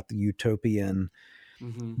talks about the utopian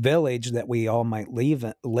Hmm. village that we all might live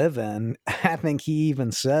in, I think he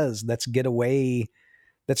even says, let's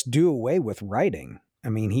do away with writing. I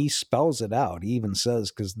mean, he spells it out. He even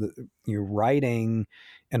says, because you're writing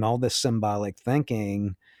and all this symbolic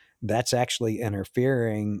thinking, that's actually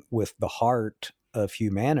interfering with the heart of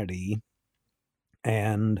humanity.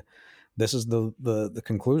 And this is the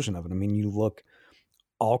conclusion of it. I mean, you look,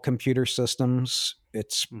 all computer systems,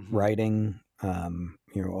 it's Hmm. writing.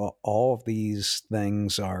 All of these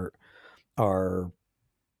things are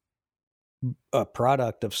a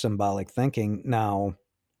product of symbolic thinking. Now,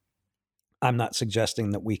 I'm not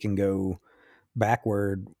suggesting that we can go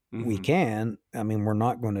backward. We Hmm. can. I mean, we're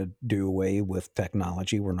not going to do away with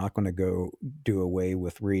technology. We're not going to go do away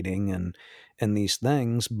with reading and these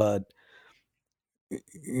things. But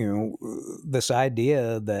this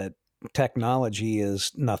idea that technology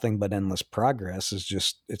is nothing but endless progress is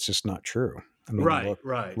just, it's just not true. I mean, Right, look,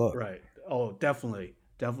 right, look. right. Oh, definitely,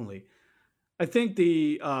 definitely. I think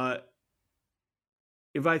the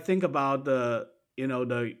if I think about the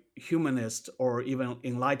humanist or even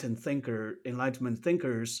enlightenment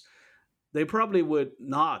thinkers, they probably would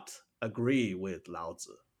not agree with Lao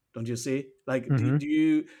Tzu. Don't you see? Like, Hmm. do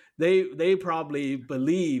you? They probably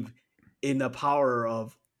believe in the power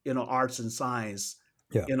of arts and science,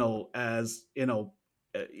 Yeah. as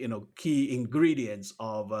key ingredients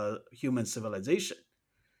of human civilization.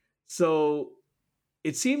 So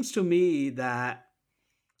it seems to me that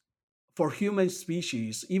for human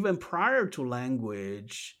species, even prior to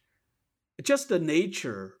language, just the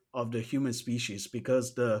nature of the human species,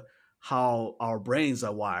 because the how our brains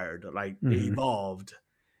are wired, like Hmm. evolved,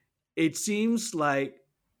 it seems like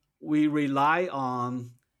we rely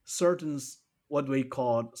on certain what we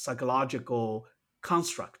call psychological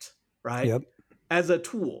construct, right? Yep. As a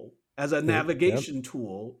tool, as a Yep. Yep. navigation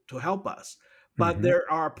tool to help us. But Hmm. there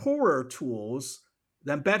are poorer tools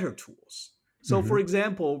than better tools. So, Hmm. for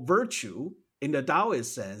example, virtue in the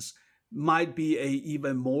Taoist sense might be a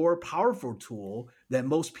even more powerful tool than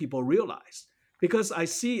most people realize. Because I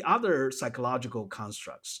see other psychological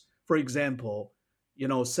constructs. For example,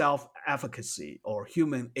 self-efficacy or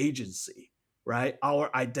human agency, right?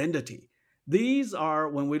 Our identity. These are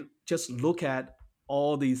when we just look at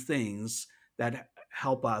all these things that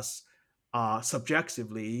help us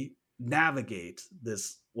subjectively navigate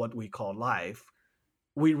this what we call life.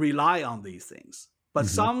 We rely on these things, but Hmm.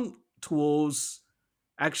 some tools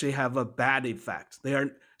actually have a bad effect. They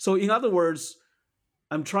are so. In other words,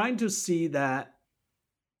 I'm trying to see that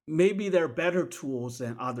maybe they're better tools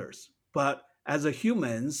than others, but as a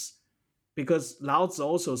humans, because Lao Tzu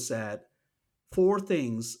also said four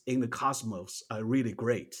things in the cosmos are really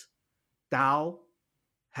great: Tao,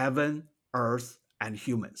 heaven, earth, and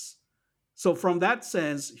humans. So, from that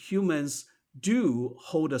sense, humans do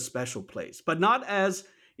hold a special place, but not as,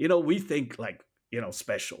 we think like,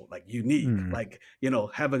 special, like unique, Hmm. like,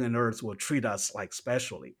 heaven and earth will treat us like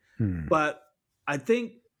specially. Hmm. But I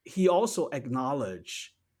think he also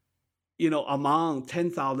acknowledged, among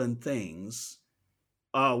 10,000 things,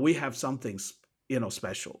 we have something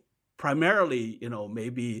special, primarily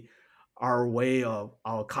maybe our way of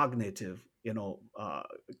our cognitive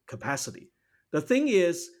capacity. The thing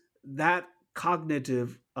is that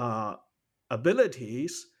cognitive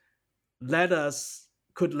abilities let us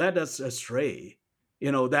could let us astray,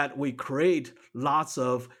 that we create lots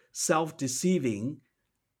of self-deceiving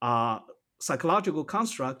uh, psychological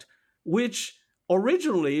construct, which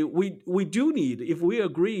originally we do need. If we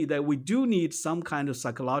agree that we do need some kind of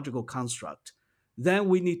psychological construct, then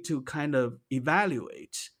we need to kind of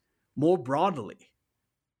evaluate more broadly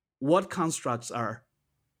what constructs are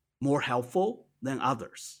more helpful than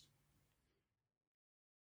others.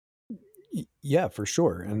 Yeah, for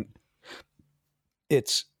sure. And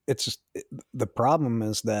it's the problem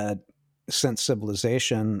is that since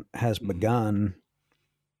civilization has Mhm. begun,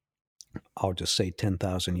 I'll just say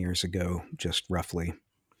 10,000 years ago, just roughly,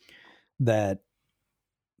 that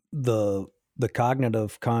the the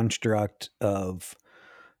cognitive construct of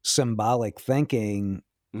symbolic thinking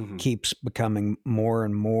Mhm. keeps becoming more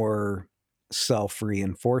and more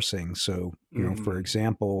self-reinforcing. So, for Mhm.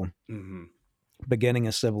 example, Mhm. beginning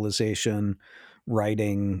of civilization,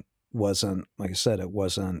 writing wasn't, like I said,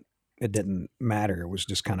 it didn't matter. It was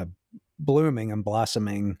just kind of blooming and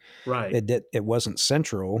blossoming. Right. It wasn't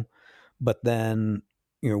central. But then,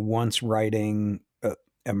 once writing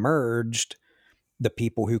emerged, the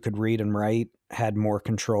people who could read and write had more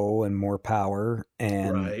control and more power.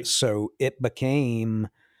 And Right. so it became,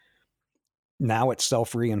 now it's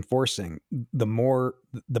self-reinforcing. The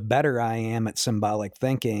better I am at symbolic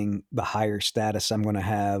thinking, the higher status I'm going to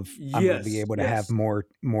have. I'm going to be Yes. able to have Yes. more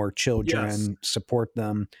Yes. children, support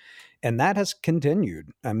them. And that has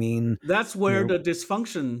continued. I mean, That's you where know, the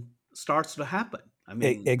dysfunction starts to happen. I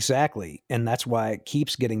mean, exactly. And that's why it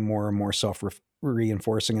keeps getting more and more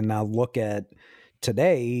self-reinforcing. And now look at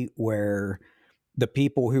today, where the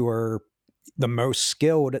people who are the most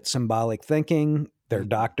skilled at symbolic thinking, they're mhm.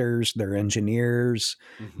 doctors, they're engineers,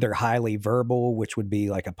 Mhm. they're highly verbal, which would be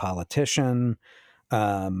like a politician,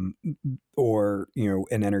 um, or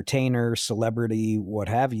an entertainer, celebrity, what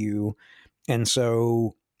have you. And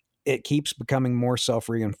so it keeps becoming more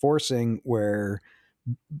self-reinforcing, where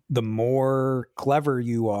the more clever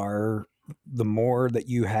you are, the more that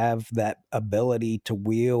you have that ability to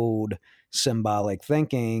wield symbolic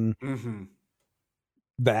thinking, Mhm.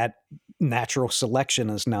 that natural selection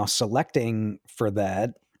is now selecting for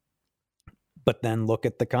that. But then look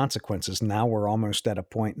at the consequences. Now we're almost at a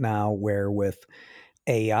point now where with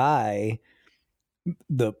AI,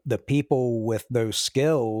 the people with those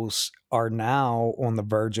skills are now on the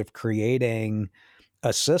verge of creating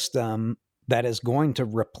a system that is going to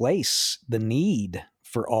replace the need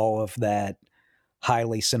for all of that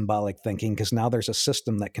highly symbolic thinking, because now there's a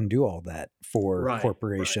system that can do all that for Right, right.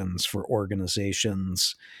 corporations, for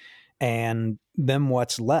organizations. And then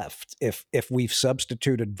what's left? If we've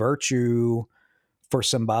substituted virtue for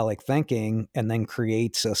symbolic thinking and then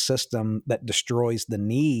creates a system that destroys the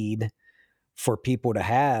need for people to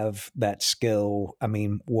have that skill, I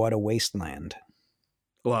mean, what a wasteland.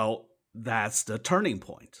 Well, that's the turning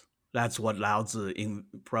point. That's what Lao Tzu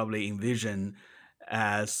probably envisioned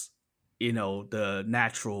as, the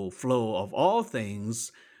natural flow of all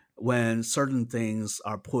things when certain things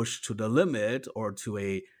are pushed to the limit or to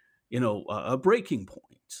a breaking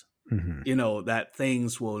point. Mm-hmm. That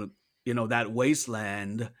things will, that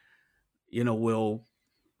wasteland, will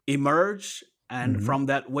emerge, and Mm-hmm. from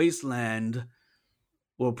that wasteland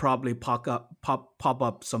will probably pop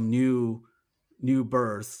up some new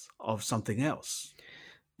birth of something else.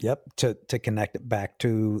 Yep. To connect it back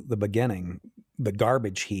to the beginning, the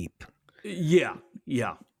garbage heap. Yeah,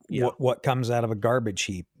 yeah, yeah. What comes out of a garbage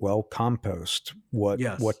heap? Well, compost. What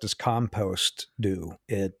Yes. does compost do?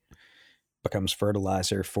 It becomes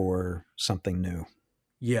fertilizer for something new.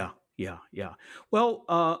 Yeah, yeah, yeah. Well,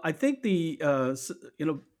 I think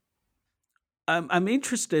I'm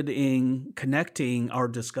interested in connecting our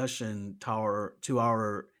discussion to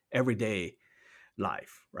our everyday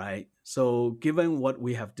life, right? So, given what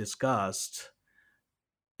we have discussed,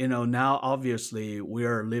 now obviously we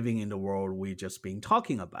are living in the world we just been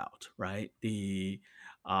talking about, right? The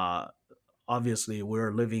uh, Obviously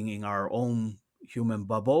we're living in our own human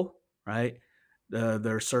bubble, right?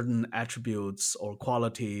 There are certain attributes or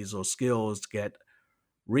qualities or skills get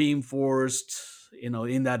reinforced,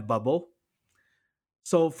 in that bubble.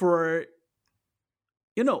 So for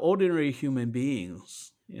ordinary human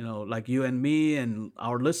beings, like you and me and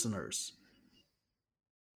our listeners,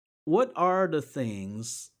 what are the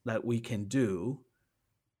things that we can do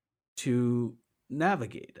to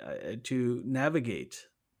navigate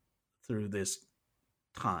through this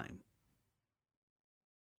time?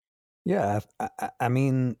 Yeah, I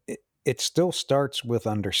mean, it still starts with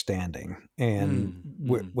understanding, and Mm,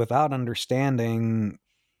 mm. without understanding,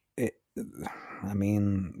 it, I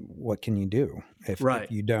mean, what can you do if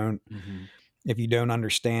Right. you don't Hmm. if you don't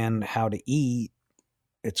understand how to eat?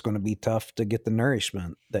 It's going to be tough to get the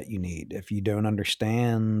nourishment that you need. If you don't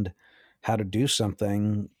understand how to do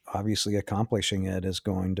something, obviously accomplishing it is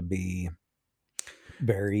going to be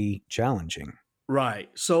very challenging. Right.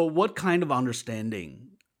 So, what kind of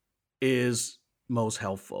understanding is most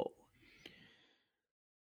helpful?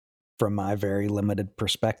 From my very limited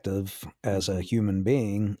perspective as a Hmm. human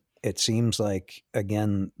being, it seems like,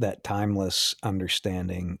 again, that timeless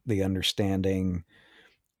understanding, the understanding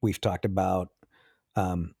we've talked about,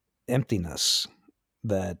 emptiness,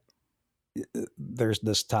 that there's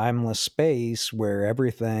this timeless space where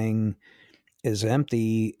everything is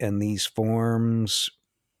empty and these forms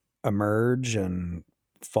emerge and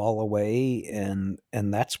fall away, and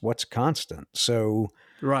that's what's constant. So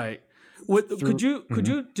Right. What, could through you could mhm.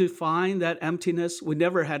 you define that emptiness? We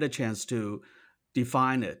never had a chance to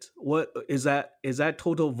define it. What is that? Is that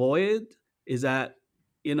total void? Is that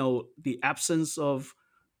the absence of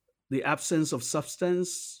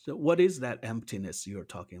substance? What is that emptiness you're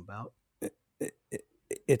talking about?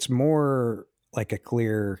 It's more like a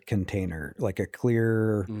clear container, like a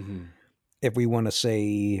clear, Hmm. if we want to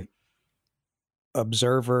say,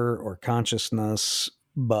 observer or consciousness,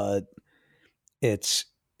 but it's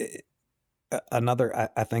another.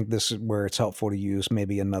 I think this is where it's helpful to use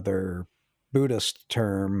maybe another Buddhist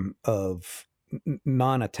term of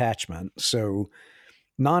non-attachment. So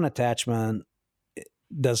non-attachment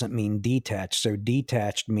doesn't mean detached. So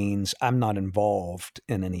detached means I'm not involved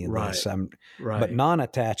in any of this. Right. But Right.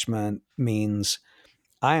 non-attachment means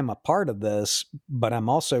I am a part of this, but I'm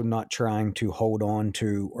also not trying to hold on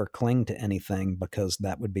to or cling to anything, because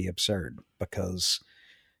that would be absurd, because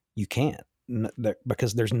you can't.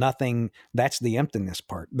 Because there's nothing, that's the emptiness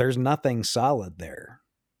part. There's nothing solid there.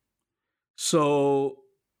 So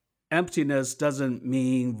emptiness doesn't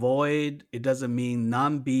mean void. It doesn't mean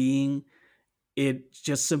non-being. It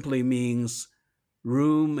just simply means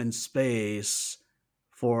room and space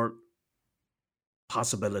for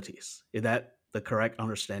possibilities. Is that the correct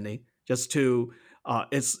understanding? Just to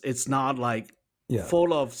it's not like Yeah.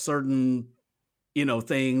 full of certain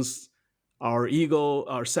things, our ego,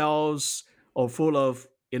 ourselves, or full of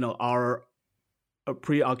our a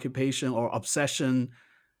preoccupation or obsession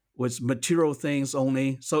with material things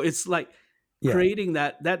only. So it's like Yeah. creating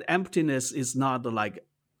that emptiness is not like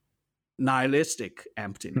nihilistic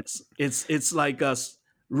emptiness. It's like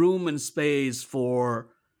room and space for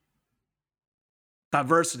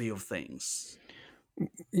diversity of things.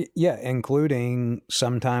 Yeah, including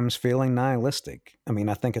sometimes feeling nihilistic. I mean,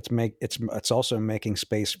 I think it's also making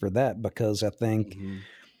space for that, because I think Mhm.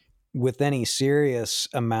 with any serious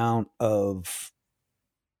amount of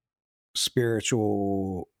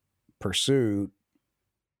spiritual pursuit,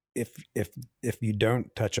 if you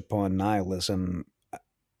don't touch upon nihilism,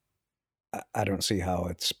 I don't see how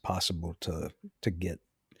it's possible to get,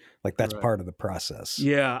 like, that's Correct. part of the process.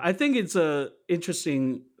 Yeah, I think it's a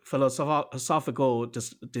interesting philosophical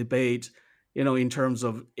debate, in terms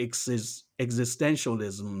of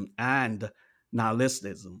existentialism and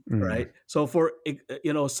nihilism, Mm. right? So for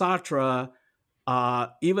Sartre,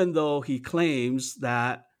 even though he claims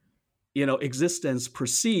that existence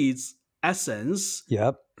precedes essence,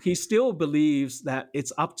 Yep. he still believes that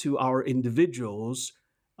it's up to our individuals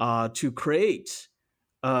to create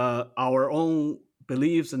our own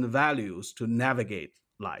beliefs and values to navigate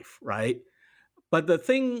life, right? But the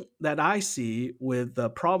thing that I see with the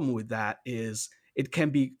problem with that is it can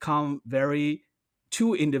become very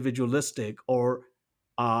too individualistic or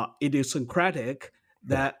idiosyncratic, Yeah.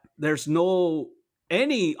 that there's no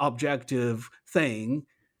any objective thing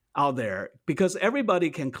out there, because everybody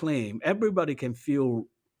can feel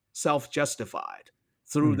self-justified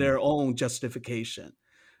through Mm. their own justification.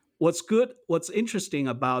 What's interesting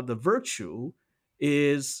about the virtue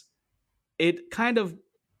is it kind of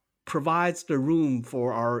provides the room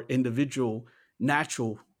for our individual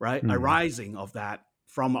natural, right, Mm. arising of that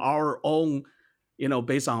from our own,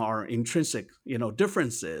 based on our intrinsic,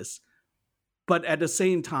 differences. But at the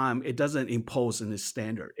same time, it doesn't impose any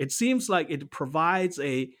standard. It seems like it provides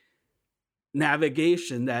a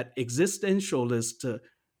navigation that existentialists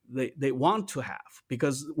they want to have,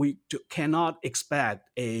 because we cannot expect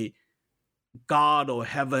a God or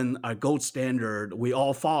heaven, a gold standard we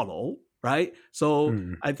all follow, right? So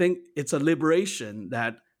Mm. I think it's a liberation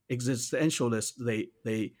that existentialists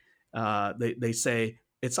they say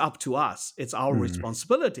it's up to us, it's our Mm.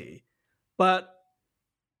 responsibility. But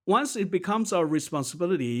once it becomes our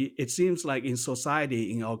responsibility, it seems like in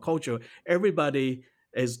society, in our culture, everybody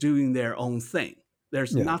is doing their own thing.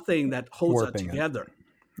 There's Yeah. nothing that holds us Warping it. together.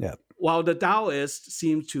 Yeah. While the Taoists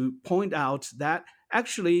seem to point out that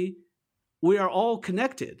actually we are all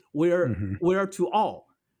connected. Hmm. We are to all.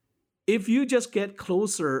 If you just get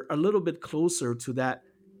closer, a little bit closer to that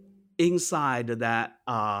inside that,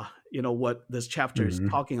 what this chapter is Hmm.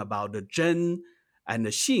 talking about, the Zhen and the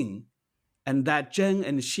Xing, and that Zhen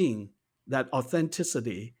and Xing, that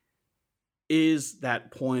authenticity is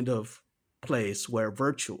that point of place where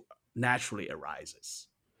virtue naturally arises.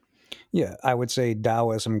 Yeah, I would say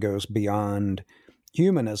Taoism goes beyond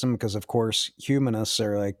humanism, because, of course, humanists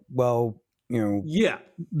are like, well, Yeah,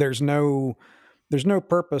 there's no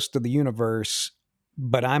purpose to the universe,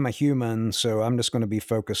 but I'm a human, so I'm just going to be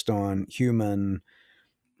focused on human,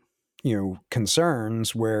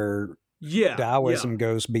 concerns. Where yeah, yeah. Taoism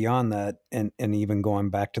goes beyond that, and even going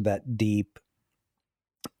back to that deep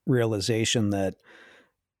realization that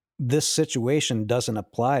this situation doesn't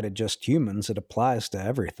apply to just humans; it applies to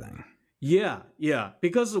everything. Yeah, yeah.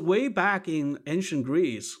 Because way back in ancient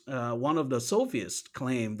Greece, one of the sophists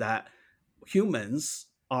claimed that humans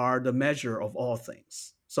are the measure of all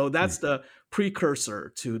things. So that's the precursor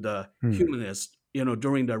to the Mm-hmm. humanist,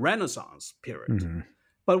 during the Renaissance period. Mm-hmm.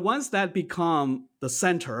 But once that become the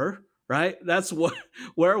center, right? That's what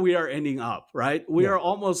where we are ending up, right? We Yeah. are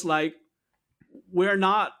almost like we're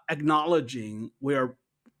not acknowledging we're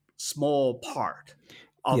small part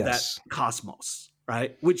of that Yes. cosmos,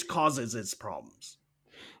 right? Which causes its problems.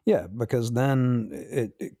 Yeah, because then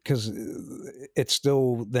it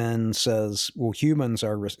still then says, well, humans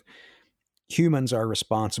are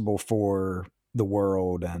responsible for the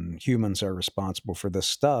world, and humans are responsible for this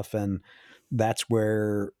stuff, and that's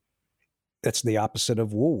where it's the opposite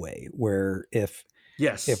of Wu Wei, where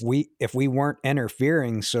Yes. if we weren't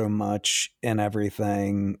interfering so much in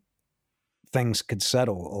everything, things could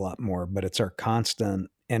settle a lot more. But it's our constant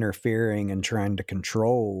interfering and trying to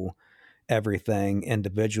control everything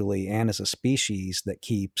individually and as a species that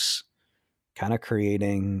keeps kind of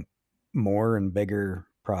creating more and bigger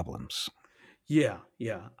problems. Yeah,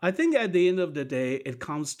 yeah. I think at the end of the day, it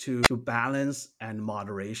comes to balance and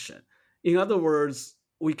moderation. In other words,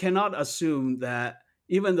 we cannot assume that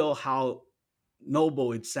even though how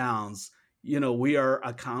noble it sounds, we are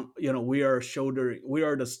we are shouldering, we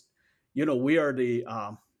are the, we are the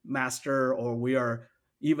master, or we are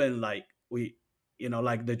even like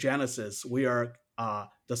like the Genesis, we are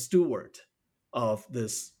the steward of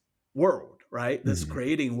this world, right? This Mm-hmm.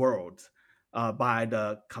 creating world by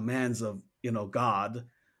the commands of God.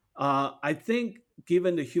 I think,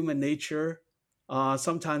 given the human nature,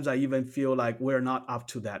 sometimes I even feel like we're not up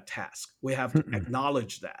to that task. We have to Mm-mm.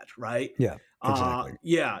 acknowledge that, right? Yeah, exactly.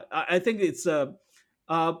 Yeah, I think it's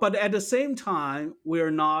but at the same time,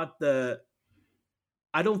 we're not the.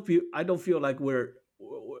 I don't feel like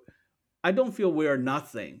I don't feel we're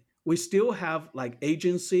nothing. We still have like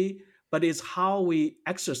agency, but it's how we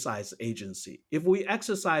exercise agency. If we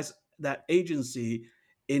exercise that agency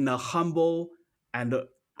in a humble and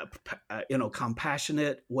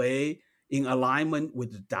compassionate way, in alignment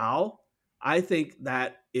with the Tao, I think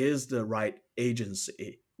that is the right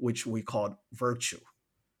agency, which we call virtue.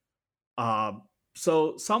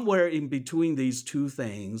 So somewhere in between these two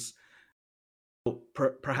things,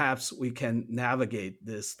 perhaps we can navigate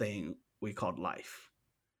this thing we call life.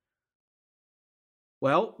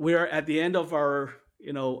 Well, we're at the end of our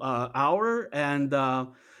hour, and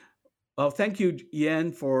well, thank you,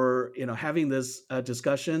 Yan, for having this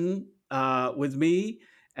discussion with me,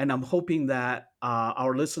 and I'm hoping that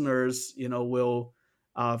our listeners will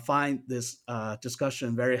find this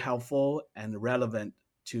discussion very helpful and relevant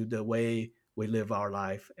to the way we live our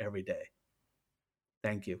life every day.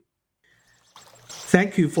 Thank you.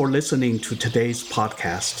 Thank you for listening to today's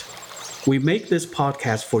podcast. We make this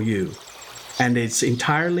podcast for you, and it's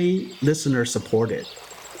entirely listener supported.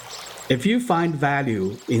 If you find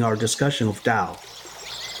value in our discussion of Tao,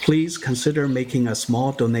 please consider making a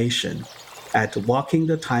small donation at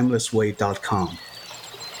walkingthetimelessway.com.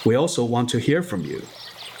 We also want to hear from you.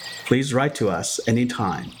 Please write to us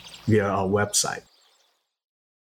anytime via our website.